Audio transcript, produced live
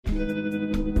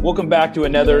Welcome back to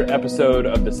another episode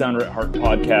of the Sounder at Heart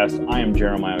podcast. I am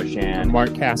Jeremiah Oshan. I'm Mark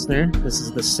Kastner. This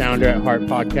is the Sounder at Heart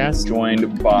podcast.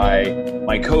 Joined by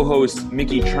my co-hosts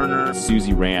Mickey Turner,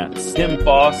 Susie Rance, Tim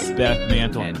Foss, Beth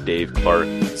Mantle, and Dave Clark.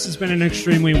 This has been an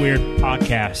extremely weird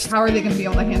podcast. How are they going to be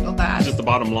able to handle that? Just the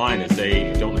bottom line is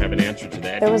they don't have an answer to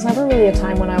that. There was never really a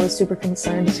time when I was super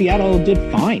concerned. Seattle did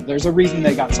fine. There's a reason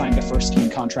they got signed a first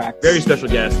team contract. Very special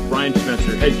guest, Brian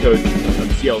Spencer, head coach of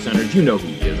the Seattle Sounders. You know who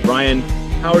he is. Brian,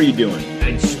 how are you doing?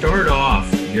 I'd start off,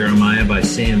 Jeremiah, by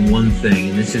saying one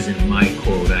thing, and this isn't my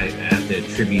quote. I have to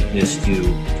attribute this to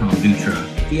Tom Dutra.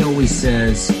 He always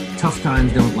says, tough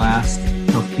times don't last,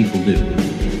 tough people do.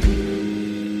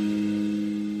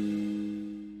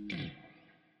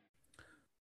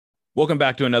 Welcome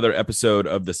back to another episode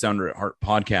of the Sounder at Heart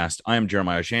podcast. I am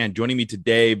Jeremiah Oshan. Joining me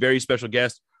today, very special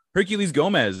guest, Herculez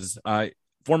Gomez,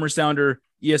 former Sounder,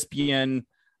 ESPN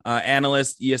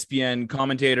analyst, ESPN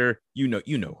commentator. You know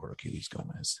Herculez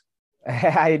Gomez.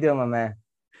 How you doing, my man?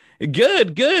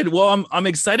 Good. Well, I'm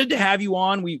excited to have you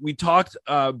on. We talked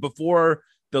before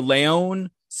the León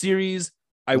series.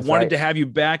 I wanted to have you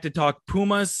back to talk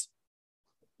Pumas.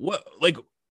 One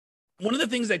of the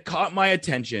things that caught my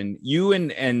attention, you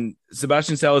and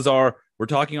Sebastian Salazar were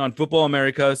talking on Football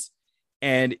Americas,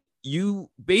 and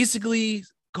you basically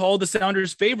called the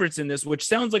Sounders favorites in this, which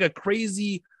sounds like a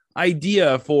crazy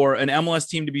idea for an MLS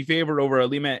team to be favored over a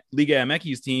Liga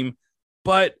MX team.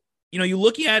 But, you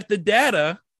looking at the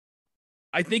data,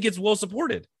 I think it's well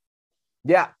supported.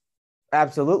 Yeah,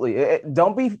 absolutely.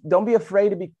 Don't be afraid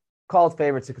to be called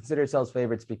favorites, to consider yourselves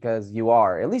favorites, because you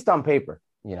are, at least on paper,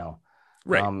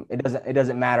 Right. It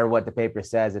doesn't matter what the paper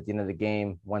says at the end of the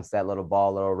game. Once that little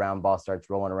round ball starts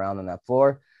rolling around on that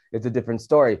floor, it's a different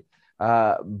story.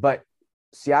 But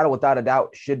Seattle, without a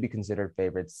doubt, should be considered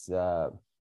favorites.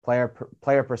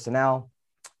 Player personnel,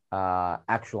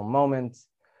 actual moments,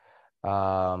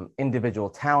 individual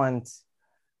talent,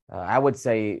 I would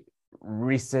say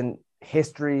recent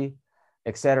history,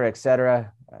 et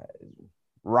cetera,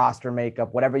 roster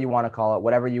makeup, whatever you want to call it,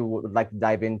 whatever you would like to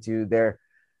dive into, they're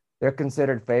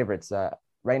considered favorites.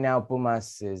 Right now,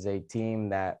 Pumas is a team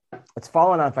that it's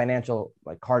fallen on financial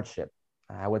hardship.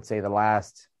 I would say the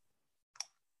last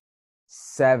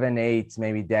 7, 8,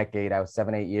 maybe decade,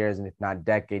 7, 8 years, and if not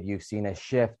decade, you've seen a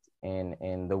shift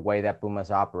in the way that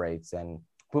Pumas operates. And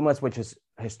Pumas, which is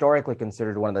historically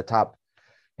considered one of the top,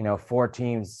 4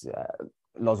 teams,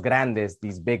 Los Grandes,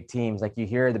 these big teams, like you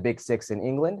hear the Big Six in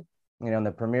England, in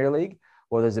the Premier League.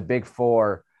 Well, there's a Big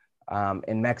Four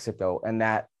in Mexico, and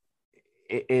that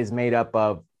is made up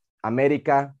of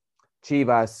America,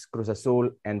 Chivas, Cruz Azul,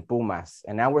 and Pumas.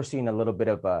 And now we're seeing a little bit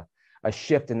of a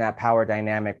shift in that power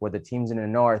dynamic where the teams in the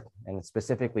north, and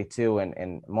specifically too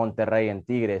in Monterrey and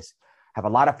Tigres, have a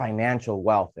lot of financial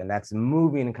wealth, and that's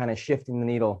moving and kind of shifting the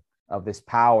needle of this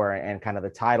power and kind of the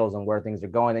titles and where things are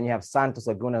going. Then you have Santos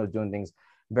Laguna, who's doing things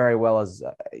very well, as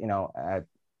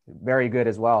very good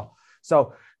as well.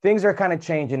 So things are kind of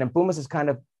changing, and Pumas has kind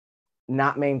of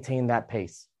not maintained that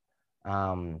pace.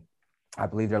 I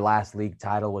believe their last league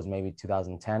title was maybe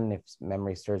 2010, if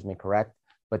memory serves me correct.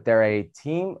 But they're a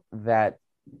team that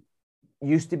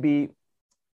used to be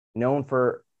known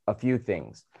for a few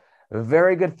things.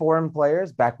 Very good foreign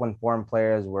players, back when foreign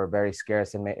players were very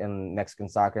scarce in Mexican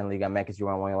soccer and Liga MX, you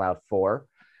were only allowed 4.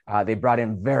 They brought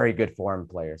in very good foreign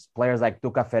players like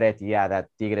Tuca Ferretti, that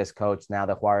Tigres coach, now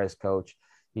the Juarez coach.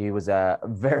 He was a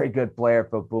very good player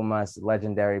for Pumas,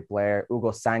 legendary player.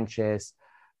 Hugo Sanchez,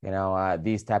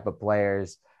 these type of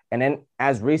players. And then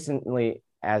as recently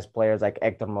as players like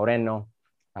Hector Moreno,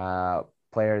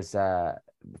 players for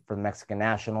the Mexican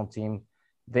national team,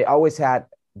 they always had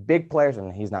big players,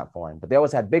 and he's not foreign, but they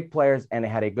always had big players, and they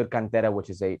had a good cantera, which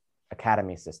is a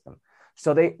academy system.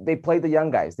 So they played the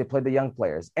young guys, they played the young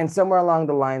players. And somewhere along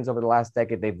the lines over the last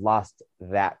decade, they've lost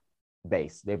that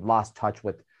base. They've lost touch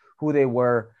with who they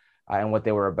were and what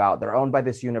they were about. They're owned by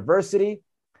this university,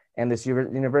 and this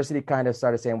university kind of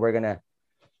started saying, we're going to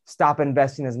stop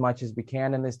investing as much as we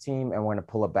can in this team, and we're going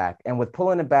to pull it back. And with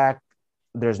pulling it back,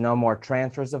 there's no more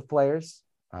transfers of players.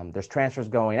 There's transfers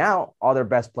going out. All their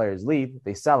best players leave.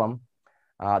 They sell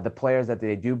them. The players that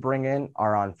they do bring in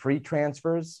are on free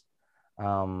transfers.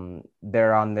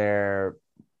 They're on their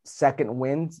second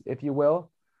wins, if you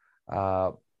will.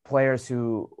 Players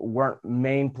who weren't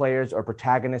main players or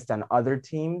protagonists on other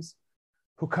teams,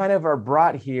 who kind of are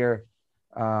brought here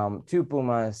to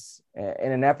Pumas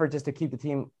in an effort just to keep the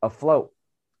team afloat.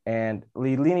 And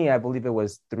Lilini, I believe it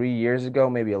was 3 years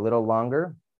ago, maybe a little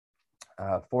longer,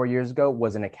 4 years ago,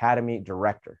 was an academy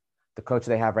director. The coach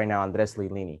they have right now, Andres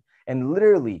Lilini. And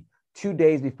literally 2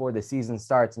 days before the season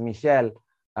starts, Michel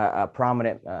a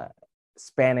prominent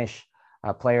Spanish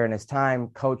player in his time,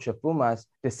 coach of Pumas,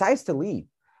 decides to leave.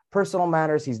 Personal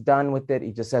matters, he's done with it.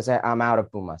 He just says, I'm out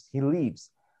of Pumas. He leaves.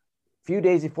 A few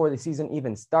days before the season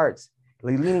even starts,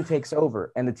 Lilini takes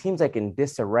over, and the team's like in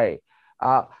disarray.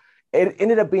 It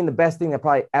ended up being the best thing that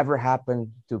probably ever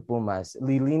happened to Pumas.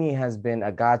 Lilini has been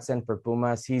a godsend for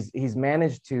Pumas. He's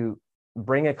managed to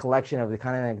bring a collection of the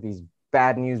kind of like these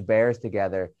bad news bears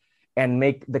together and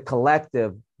make the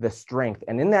collective the strength.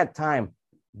 And in that time,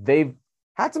 they've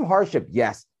had some hardship,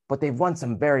 yes, but they've won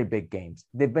some very big games.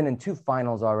 They've been in 2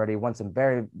 finals already, won some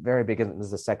very, very big, this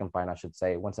is the second final, I should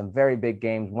say, won some very big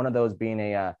games, one of those being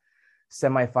a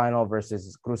semifinal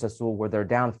versus Cruz Azul, where they're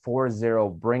down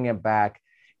 4-0, bring it back,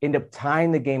 end up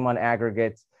tying the game on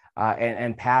aggregate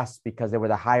and pass because they were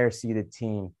the higher seeded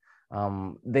team.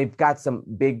 They've got some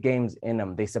big games in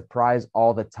them. They surprise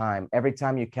all the time. Every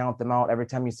time you count them out, every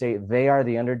time you say they are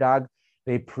the underdog,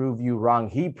 they prove you wrong.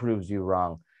 He proves you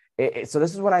wrong. So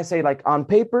this is when I say, like, on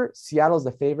paper, Seattle's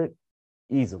the favorite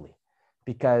easily,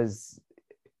 because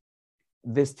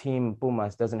this team,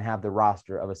 Pumas, doesn't have the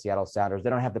roster of a Seattle Sounders.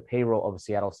 They don't have the payroll of a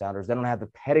Seattle Sounders. They don't have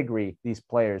the pedigree, these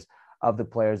players of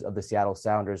the Seattle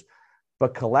Sounders.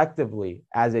 But collectively,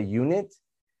 as a unit,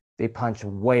 they punch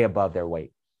way above their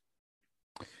weight.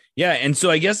 Yeah, and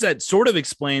so I guess that sort of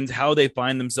explains how they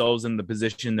find themselves in the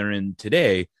position they're in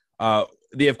today.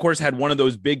 They, of course, had one of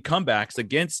those big comebacks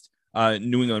against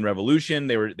New England Revolution.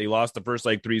 They lost the first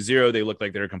leg 3-0. They looked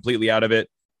like they were completely out of it.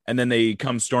 And then they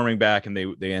come storming back and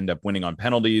they end up winning on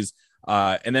penalties.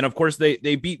 And then, of course,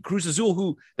 they beat Cruz Azul,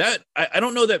 who I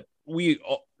don't know that we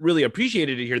really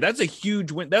appreciated it here. That's a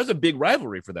huge win. That was a big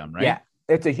rivalry for them, right? Yeah,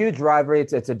 it's a huge rivalry.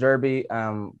 It's a derby.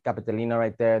 Capitalino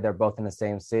right there. They're both in the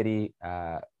same city.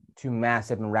 2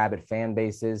 massive and rabid fan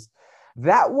bases.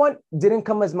 That one didn't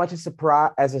come as much as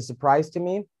a surprise to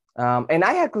me. And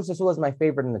I had Cruz Azul as my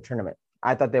favorite in the tournament.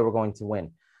 I thought they were going to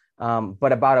win.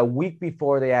 But about a week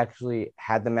before they actually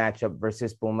had the matchup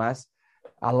versus Pumas,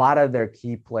 a lot of their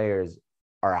key players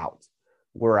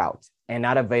were out and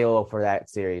not available for that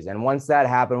series. And once that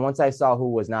happened, once I saw who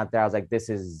was not there, I was like, this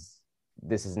is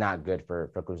not good for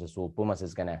Cruz Azul. Pumas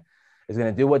is gonna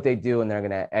do what they do, and they're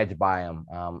gonna edge by them.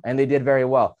 And they did very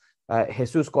well.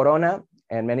 Jesus Corona,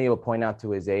 and many will point out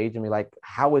to his age and be like,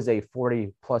 how is a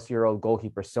 40-plus-year-old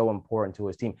goalkeeper so important to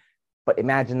his team? But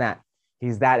imagine that.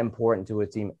 He's that important to his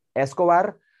team.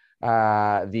 Escobar,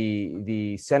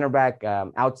 the center back,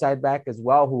 outside back as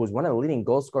well, who was one of the leading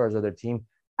goal scorers of their team,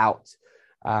 out.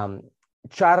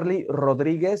 Charlie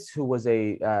Rodriguez, who was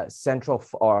a central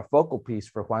or focal piece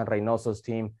for Juan Reynoso's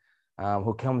team,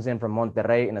 who comes in from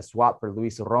Monterrey in a swap for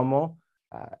Luis Romo,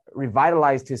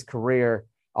 revitalized his career.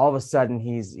 All of a sudden,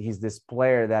 he's this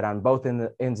player that on both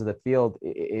ends of the field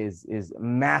is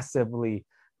massively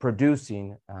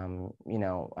producing.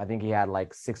 I think he had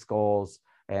like 6 goals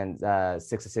and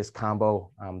 6 assists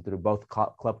combo through both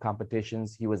club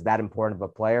competitions. He was that important of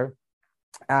a player.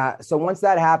 So once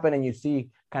that happened and you see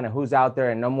kind of who's out there,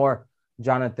 and no more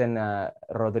Jonathan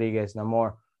Rodriguez, no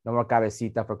more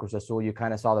Cabecita for Cruz Azul, you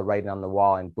kind of saw the writing on the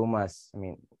wall. And Pumas, I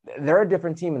mean, they're a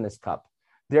different team in this cup.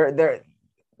 The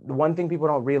one thing people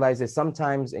don't realize is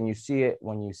sometimes, and you see it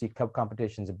when you see cup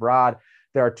competitions abroad,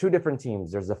 there are 2 different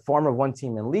teams. There's a form of one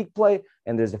team in league play,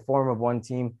 and there's a form of one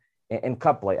team in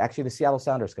cup play. Actually, the Seattle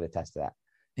Sounders could attest to that.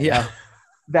 Yeah.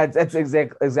 That's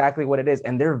exactly what it is.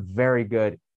 And they're very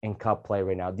good in cup play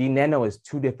right now. Dineno is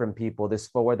 2 different people. This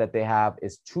forward that they have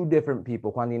is 2 different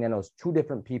people. Juan Dineno is 2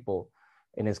 different people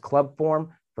in his club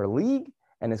form for league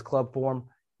and his club form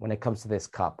when it comes to this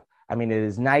cup. I mean, it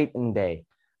is night and day.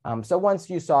 So once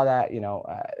you saw that,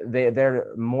 they're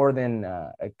more than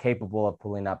capable of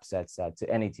pulling upsets to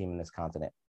any team in this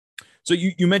continent. So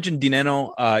you mentioned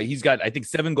Dineno. He's got, I think,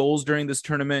 7 goals during this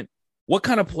tournament. What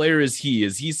kind of player is he?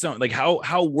 Is he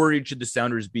how worried should the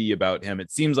Sounders be about him?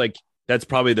 It seems like that's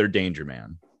probably their danger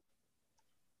man.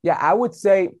 Yeah, I would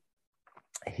say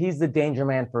he's the danger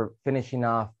man for finishing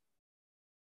off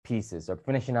pieces or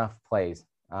finishing off plays.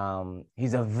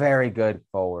 He's a very good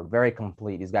forward, very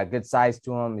complete. He's got good size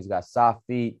to him. He's got soft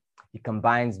feet. He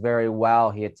combines very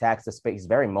well. He attacks the space. He's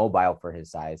very mobile for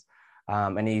his size.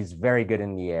 And he's very good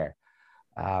in the air.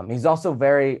 He's also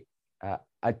very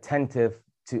attentive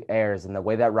to errors in the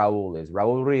way that Raul is.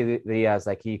 Raul Diaz,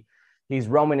 like he's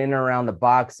roaming in and around the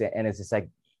box, and it's just like,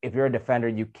 if you're a defender,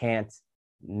 you can't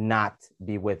not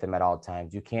be with him at all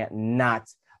times. You can't not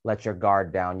let your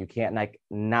guard down. You can't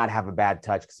not have a bad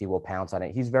touch because he will pounce on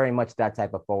it. He's very much that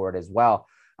type of forward as well.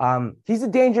 He's a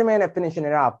danger man at finishing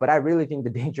it off, but I really think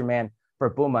the danger man for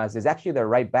Pumas is actually their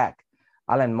right back,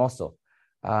 Alan Mozo.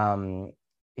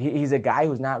 he's a guy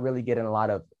who's not really getting a lot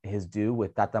of his due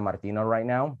with Tata Martino right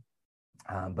now.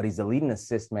 But he's the leading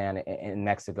assist man in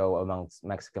Mexico amongst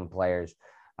Mexican players.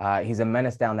 He's a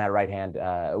menace down that right-hand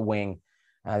wing,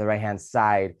 the right-hand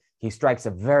side. He strikes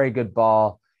a very good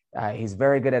ball. He's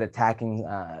very good at attacking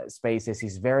spaces.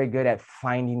 He's very good at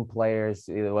finding players,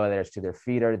 whether it's to their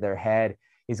feet or their head.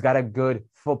 He's got a good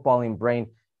footballing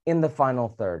brain in the final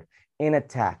third, in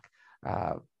attack.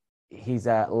 He's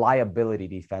a liability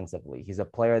defensively. He's a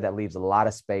player that leaves a lot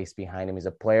of space behind him. He's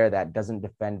a player that doesn't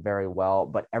defend very well,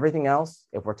 but everything else,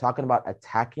 if we're talking about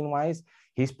attacking wise,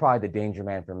 he's probably the danger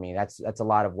man for me. That's a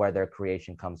lot of where their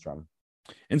creation comes from.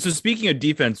 And so speaking of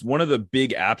defense, one of the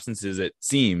big absences, it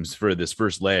seems, for this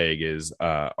first leg is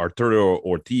Arturo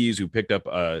Ortiz, who picked up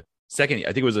a second,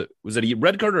 I think was it a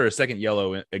red card or a second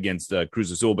yellow against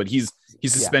Cruz Azul, but he's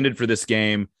suspended for this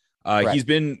game. He's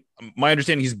been, my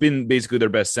understanding, he's been basically their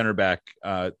best center back,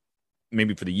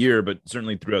 maybe for the year, but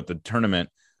certainly throughout the tournament.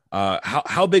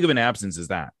 How big of an absence is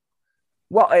that?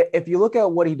 Well, if you look at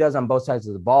what he does on both sides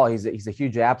of the ball, he's a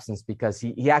huge absence because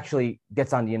he actually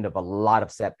gets on the end of a lot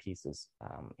of set pieces.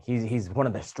 He's one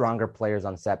of the stronger players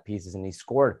on set pieces, and he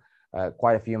scored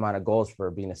quite a few amount of goals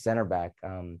for being a center back.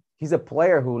 He's a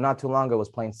player who not too long ago was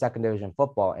playing second division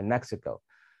football in Mexico.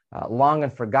 Long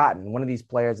and forgotten. One of these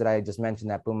players that I just mentioned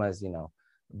that Pumas,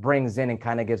 brings in and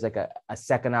kind of gives like a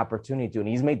second opportunity to, and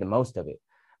he's made the most of it.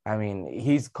 I mean,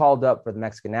 he's called up for the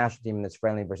Mexican national team in this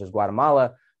friendly versus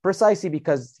Guatemala precisely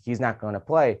because he's not going to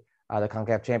play the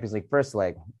CONCACAF Champions League first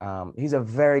leg. He's a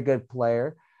very good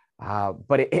player,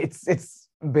 but it's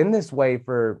been this way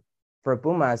for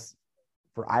Pumas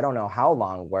for I don't know how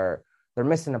long, where they're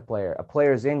missing a player. A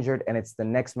player's injured, and it's the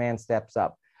next man steps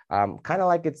up. Kind of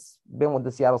like it's been with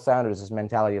the Seattle Sounders, this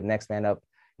mentality of next man up,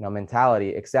 mentality,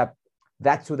 except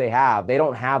that's who they have. They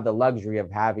don't have the luxury of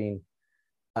having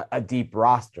a deep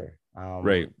roster.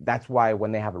 Right. That's why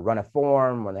when they have a run of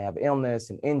form, when they have illness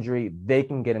and injury, they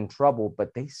can get in trouble,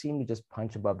 but they seem to just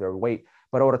punch above their weight.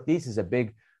 But Ortiz is a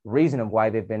big reason of why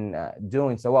they've been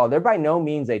doing so well. They're by no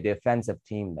means a defensive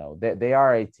team, though. They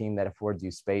are a team that affords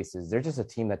you spaces. They're just a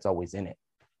team that's always in it.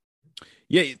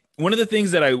 Yeah, one of the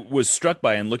things that I was struck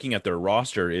by in looking at their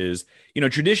roster is,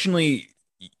 traditionally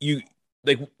Liga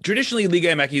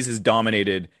MX has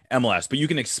dominated MLS, but you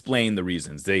can explain the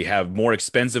reasons. They have more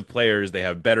expensive players, they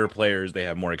have better players, they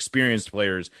have more experienced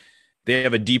players, they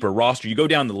have a deeper roster. You go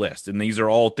down the list, and these are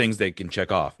all things they can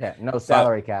check off. Yeah, no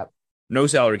salary cap. No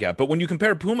salary cap. But when you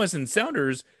compare Pumas and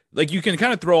Sounders, you can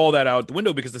kind of throw all that out the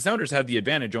window because the Sounders have the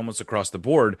advantage almost across the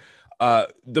board.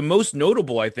 The most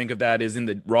notable, I think, of that is in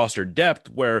the roster depth,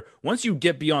 where once you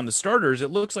get beyond the starters, it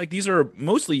looks like these are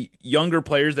mostly younger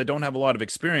players that don't have a lot of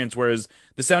experience, whereas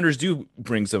the Sounders do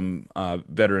bring some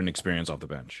veteran experience off the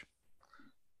bench.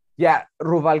 Yeah,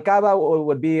 Rubalcaba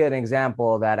would be an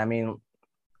example of that. I mean,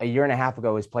 a year and a half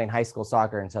ago, he was playing high school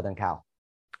soccer in Southern Cal,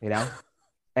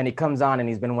 and he comes on and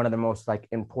he's been one of the most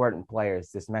important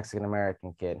players, this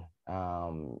Mexican-American kid.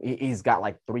 He's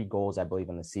got 3 goals, I believe,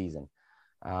 in the season.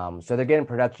 So they're getting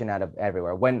production out of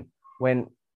everywhere. When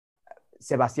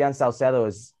Sebastian Salcedo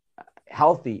is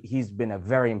healthy, he's been a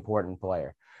very important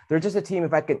player. They're just a team.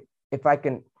 If I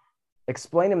can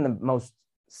explain them the most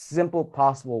simple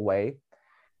possible way,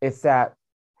 it's that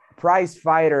prize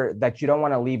fighter that you don't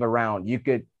want to leave around. You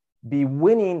could be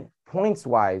winning points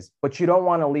wise, but you don't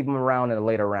want to leave them around in the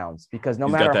later rounds because he's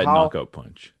matter got that how knockout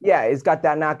punch. Yeah, he's got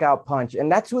that knockout punch,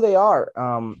 and that's who they are.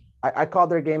 I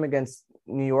called their game against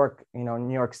New York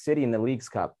City in the Leagues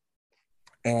Cup,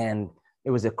 and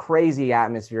it was a crazy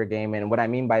atmosphere game. And what I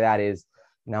mean by that is,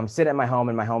 I'm sitting at my home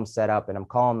in my home setup, and I'm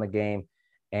calling the game,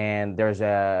 and there's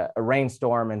a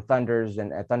rainstorm and thunders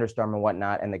and a thunderstorm and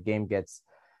whatnot, and the game gets,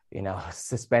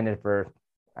 suspended for,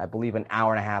 I believe, an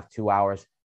hour and a half, 2 hours,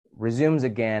 resumes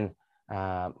again.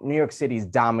 New York City's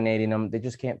dominating them. They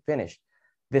just can't finish.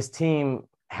 This team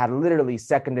had literally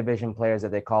second division players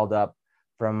that they called up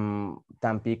from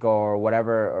Tampico or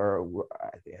whatever, or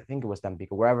I think it was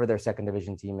Tampico, wherever their second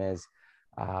division team is,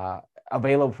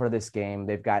 available for this game.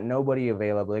 They've got nobody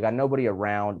available. They got nobody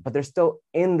around, but they're still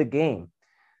in the game.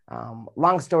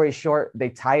 Long story short, they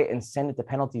tie it and send it to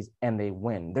penalties and they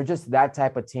win. They're just that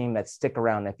type of team that stick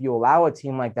around. If you allow a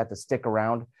team like that to stick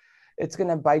around, it's going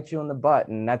to bite you in the butt.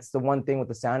 And that's the one thing with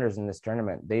the Sounders in this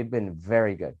tournament. They've been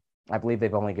very good. I believe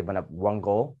they've only given up 1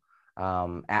 goal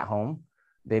at home.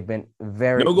 They've been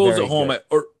very no goals very at home,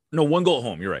 good. No 1 goal at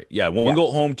home. You're right. Yeah, one goal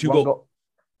at home, 2 goals.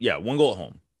 Yeah, 1 goal at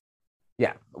home.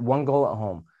 Yeah, 1 goal at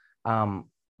home.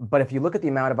 But if you look at the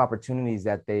amount of opportunities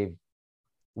that they've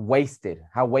wasted,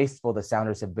 how wasteful the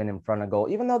Sounders have been in front of goal,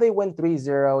 even though they win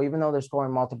 3-0, even though they're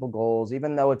scoring multiple goals,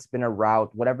 even though it's been a rout,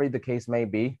 whatever the case may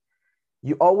be,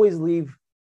 you always leave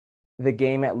the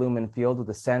game at Lumen Field with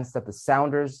the sense that the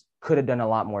Sounders could have done a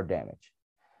lot more damage.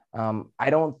 I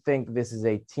don't think this is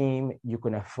a team you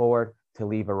can afford to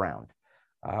leave around.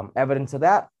 Evidence of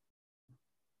that,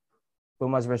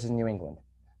 Pumas versus New England.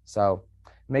 So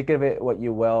make of it what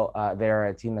you will. They're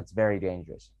a team that's very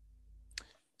dangerous.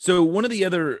 So one of the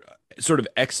other sort of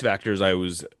X factors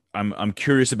I'm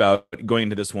curious about going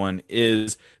into this one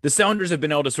is the Sounders have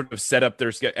been able to sort of set up their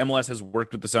MLS has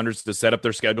worked with the Sounders to set up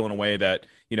their schedule in a way that,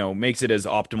 makes it as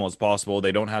optimal as possible.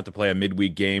 They don't have to play a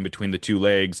midweek game between the two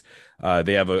legs.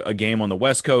 They have a game on the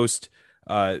West Coast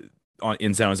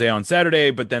in San Jose on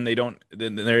Saturday, but then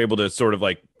they're able to sort of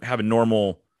like have a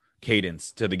normal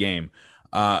cadence to the game.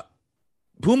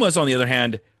 Pumas, on the other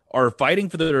hand, are fighting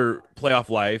for their playoff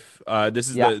life. This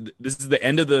is the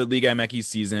end of the Liga MX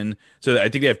season, so I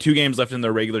think they have 2 games left in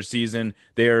their regular season.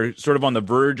 They are sort of on the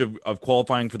verge of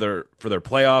qualifying for their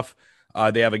playoff.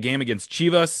 They have a game against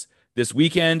Chivas this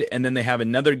weekend, and then they have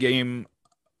another game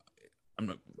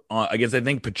against, I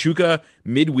think, Pachuca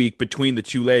midweek between the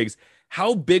two legs.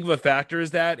 How big of a factor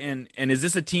is that? And is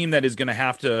this a team that is going to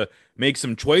have to make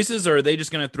some choices, or are they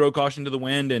just going to throw caution to the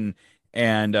wind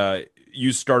and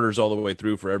use starters all the way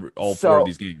through for all 4 of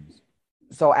these games?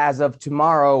 So as of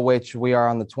tomorrow, which we are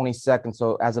on the 22nd,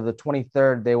 so as of the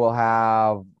 23rd, they will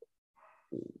have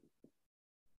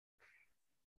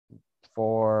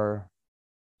 4,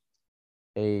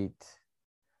 8.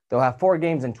 They'll have 4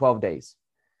 games in 12 days.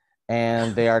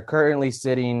 And they are currently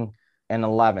sitting in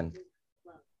 11th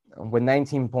with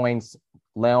 19 points,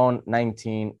 Leon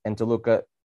 19, and Toluca,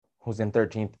 who's in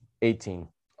 13th, 18.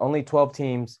 Only 12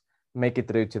 teams make it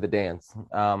through to the dance.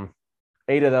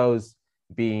 8 of those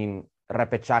being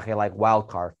repechaje, like wild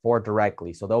card, 4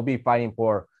 directly. So they'll be fighting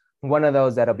for one of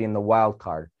those that'll be in the wild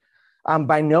card.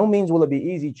 By no means will it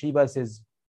be easy. Chivas is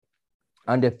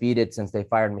undefeated since they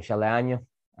fired Michele Año.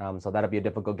 So that'll be a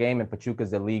difficult game. And Pachuca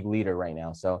is the league leader right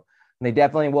now. So they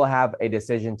definitely will have a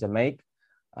decision to make.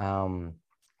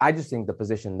 I just think the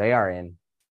position they are in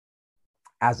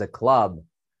as a club,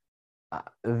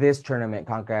 this tournament,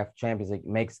 CONCACAF Champions League,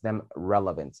 makes them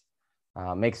relevant,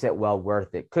 makes it well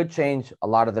worth it. Could change a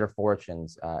lot of their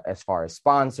fortunes as far as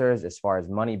sponsors, as far as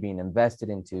money being invested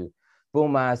into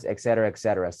Pumas, et cetera, et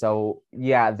cetera. So,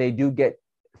 yeah, they do get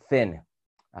thin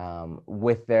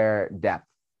with their depth.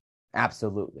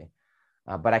 Absolutely.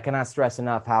 But I cannot stress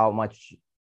enough how much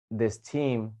this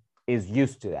team is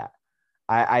used to that.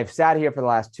 I've sat here for the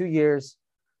last 2 years,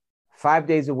 5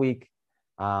 days a week,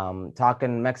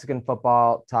 talking Mexican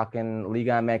football, talking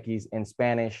Liga MX in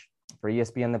Spanish for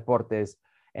ESPN Deportes.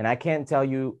 And I can't tell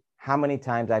you how many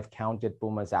times I've counted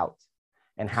Pumas out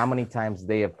and how many times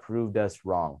they have proved us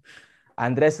wrong.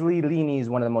 Andres Lilini is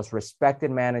one of the most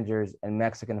respected managers in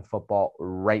Mexican football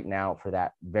right now for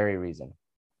that very reason.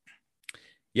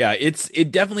 Yeah,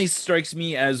 it definitely strikes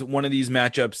me as one of these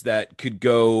matchups that could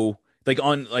go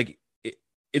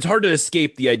it's hard to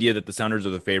escape the idea that the Sounders are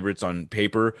the favorites on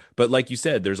paper, but like you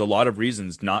said, there's a lot of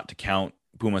reasons not to count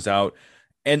Pumas out,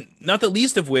 and not the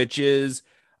least of which is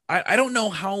I don't know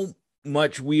how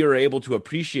much we are able to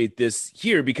appreciate this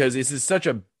here, because this is such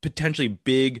a potentially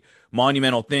big,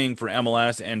 monumental thing for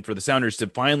MLS and for the Sounders to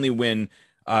finally win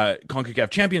CONCACAF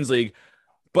Champions League,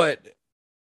 but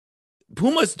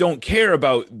Pumas don't care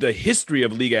about the history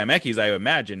of Liga MX, I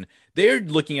imagine. They're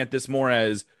looking at this more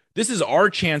as, this is our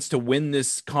chance to win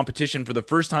this competition for the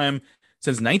first time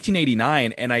since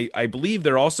 1989, and I believe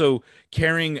they're also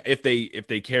carrying, if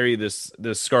they carry this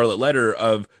scarlet letter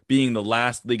of being the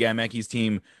last Liga MX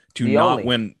team to not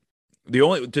win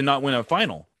a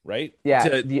final, right?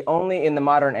 Yeah, the only in the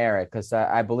modern era, because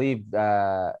I believe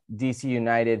DC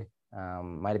United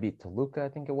might have beat Toluca, I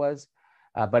think it was,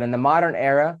 but in the modern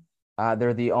era,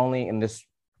 they're the only, in this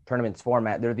tournament's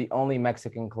format, they're the only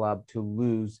Mexican club to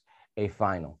lose a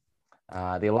final.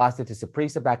 They lost it to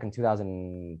Saprissa back in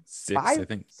 2006, I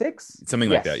think. 6? Something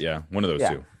like that, yeah. One of those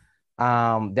two.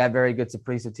 That very good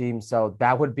Saprissa team. So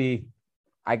that would be,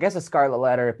 I guess, a scarlet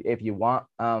letter if you want.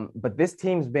 But this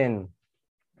team's been,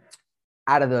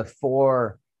 out of the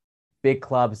 4 big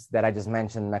clubs that I just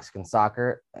mentioned, Mexican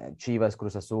soccer, Chivas,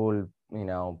 Cruz Azul,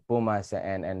 Pumas,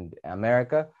 and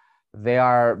America, they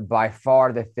are by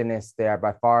far the thinnest. They are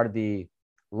by far the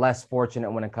less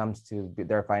fortunate when it comes to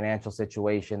their financial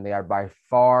situation. They are by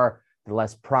far the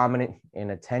less prominent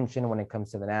in attention when it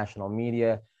comes to the national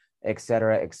media, et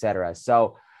cetera, et cetera.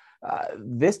 So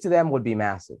this to them would be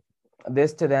massive.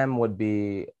 This to them would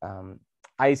be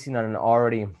icing on an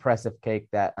already impressive cake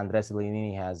that Andres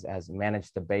Lilini has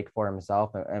managed to bake for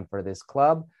himself and for this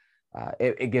club.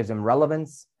 It gives him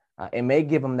relevance. It may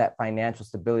give them that financial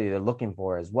stability they're looking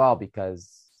for as well,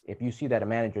 because If you see that a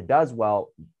manager does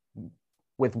well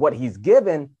with what he's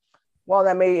given, well,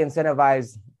 that may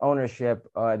incentivize ownership,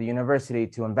 the university,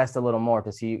 to invest a little more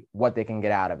to see what they can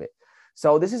get out of it.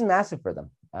 So this is massive for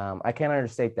them. I can't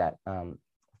understate that.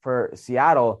 For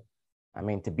Seattle, I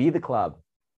mean, to be the club,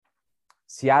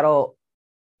 Seattle,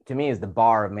 to me, is the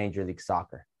bar of Major League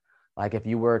Soccer. Like, if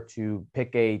you were to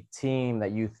pick a team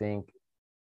that you think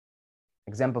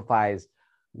exemplifies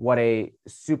what a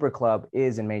super club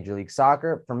is in Major League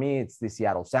Soccer, for me, it's the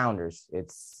Seattle Sounders.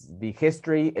 It's the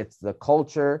history, it's the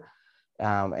culture.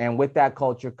 And with that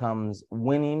culture comes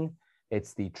winning.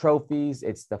 It's the trophies,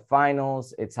 it's the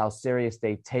finals, it's how serious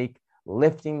they take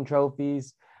lifting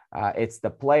trophies. It's the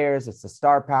players, it's the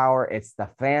star power, it's the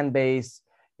fan base,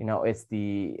 it's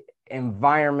the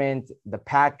environment, the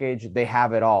package. They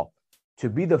have it all. To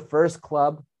be the first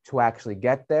club to actually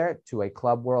get there, to a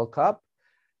Club World Cup,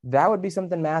 that would be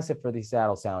something massive for the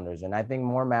Seattle Sounders, and I think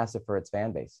more massive for its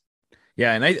fan base.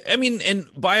 Yeah, and I mean, and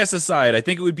bias aside, I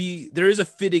think there is a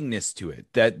fittingness to it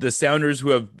that the Sounders, who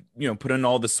have put in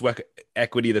all the sweat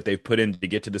equity that they've put in to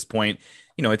get to this point,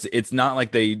 it's not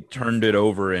like they turned it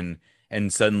over and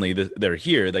suddenly they're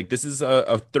here. Like, this is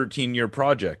a 13-year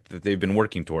project that they've been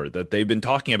working toward, that they've been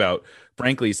talking about,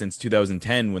 frankly, since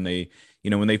 2010, when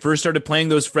they first started playing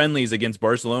those friendlies against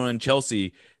Barcelona and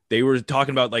Chelsea. They were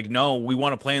talking about, like, no, we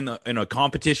want to play in a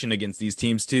competition against these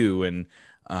teams too, and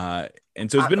so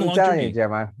it's been a long journey. You,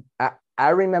 Jeremiah, I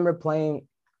remember playing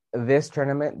this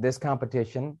tournament, this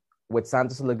competition, with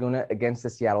Santos Laguna against the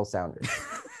Seattle Sounders.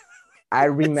 I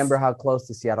remember how close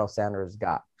the Seattle Sounders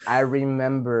got. I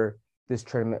remember this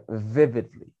tournament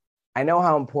vividly. I know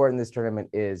how important this tournament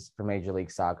is for Major League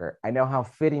Soccer. I know how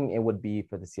fitting it would be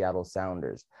for the Seattle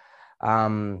Sounders.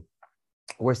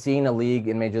 We're seeing a league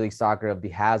in Major League Soccer of the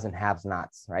haves and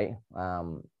have-nots, right?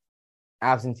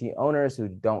 Absentee owners who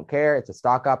don't care. It's a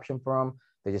stock option for them.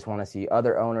 They just want to see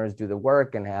other owners do the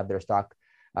work and have their stock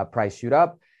price shoot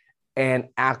up. And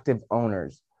active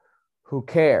owners who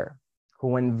care,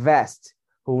 who invest,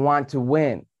 who want to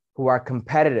win, who are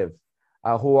competitive,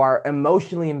 who are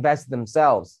emotionally invested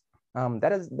themselves.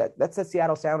 That's the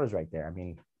Seattle Sounders right there. I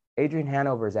mean, Adrian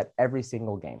Hanover is at every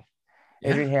single game.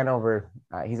 Yeah. Adrian Hanover,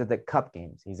 he's at the Cup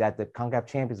games. He's at the CONCACAF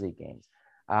Champions League games.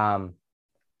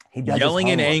 He does yelling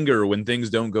in anger when things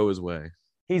don't go his way.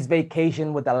 He's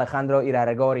vacationed with Alejandro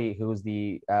Iraragorri, who's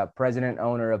the president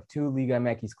owner of two Liga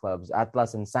MX clubs,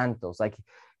 Atlas and Santos. Like,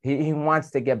 he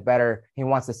wants to get better. He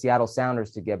wants the Seattle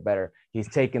Sounders to get better. He's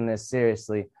taking this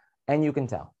seriously, and you can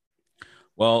tell.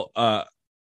 Well,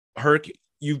 Herc,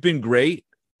 you've been great.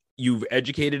 You've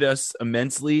educated us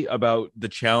immensely about the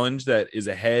challenge that is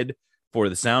ahead for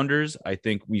the Sounders. I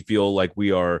think we feel like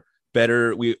we are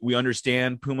better. We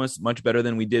understand Pumas much better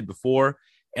than we did before.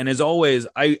 And as always,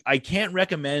 I can't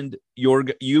recommend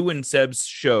you and Seb's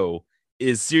show.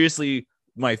 Is seriously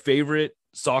my favorite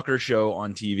soccer show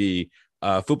on TV.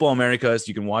 Football Americas.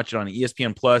 You can watch it on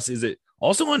ESPN Plus. Is it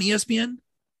also on ESPN?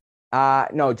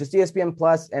 No, just ESPN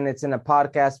Plus, and it's in a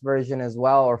podcast version as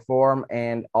well, or form,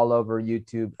 and all over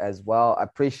YouTube as well. I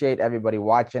appreciate everybody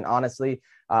watching. Honestly,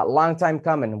 long time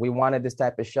coming. We wanted this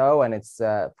type of show, and it's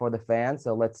for the fans.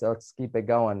 So let's keep it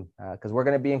going, because we're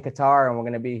going to be in Qatar and we're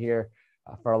going to be here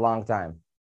for a long time.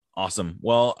 Awesome.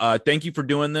 Well, thank you for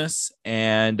doing this,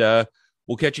 and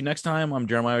we'll catch you next time. I'm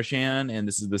Jeremiah Oshan, and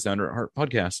this is the Sounder at Heart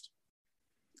podcast.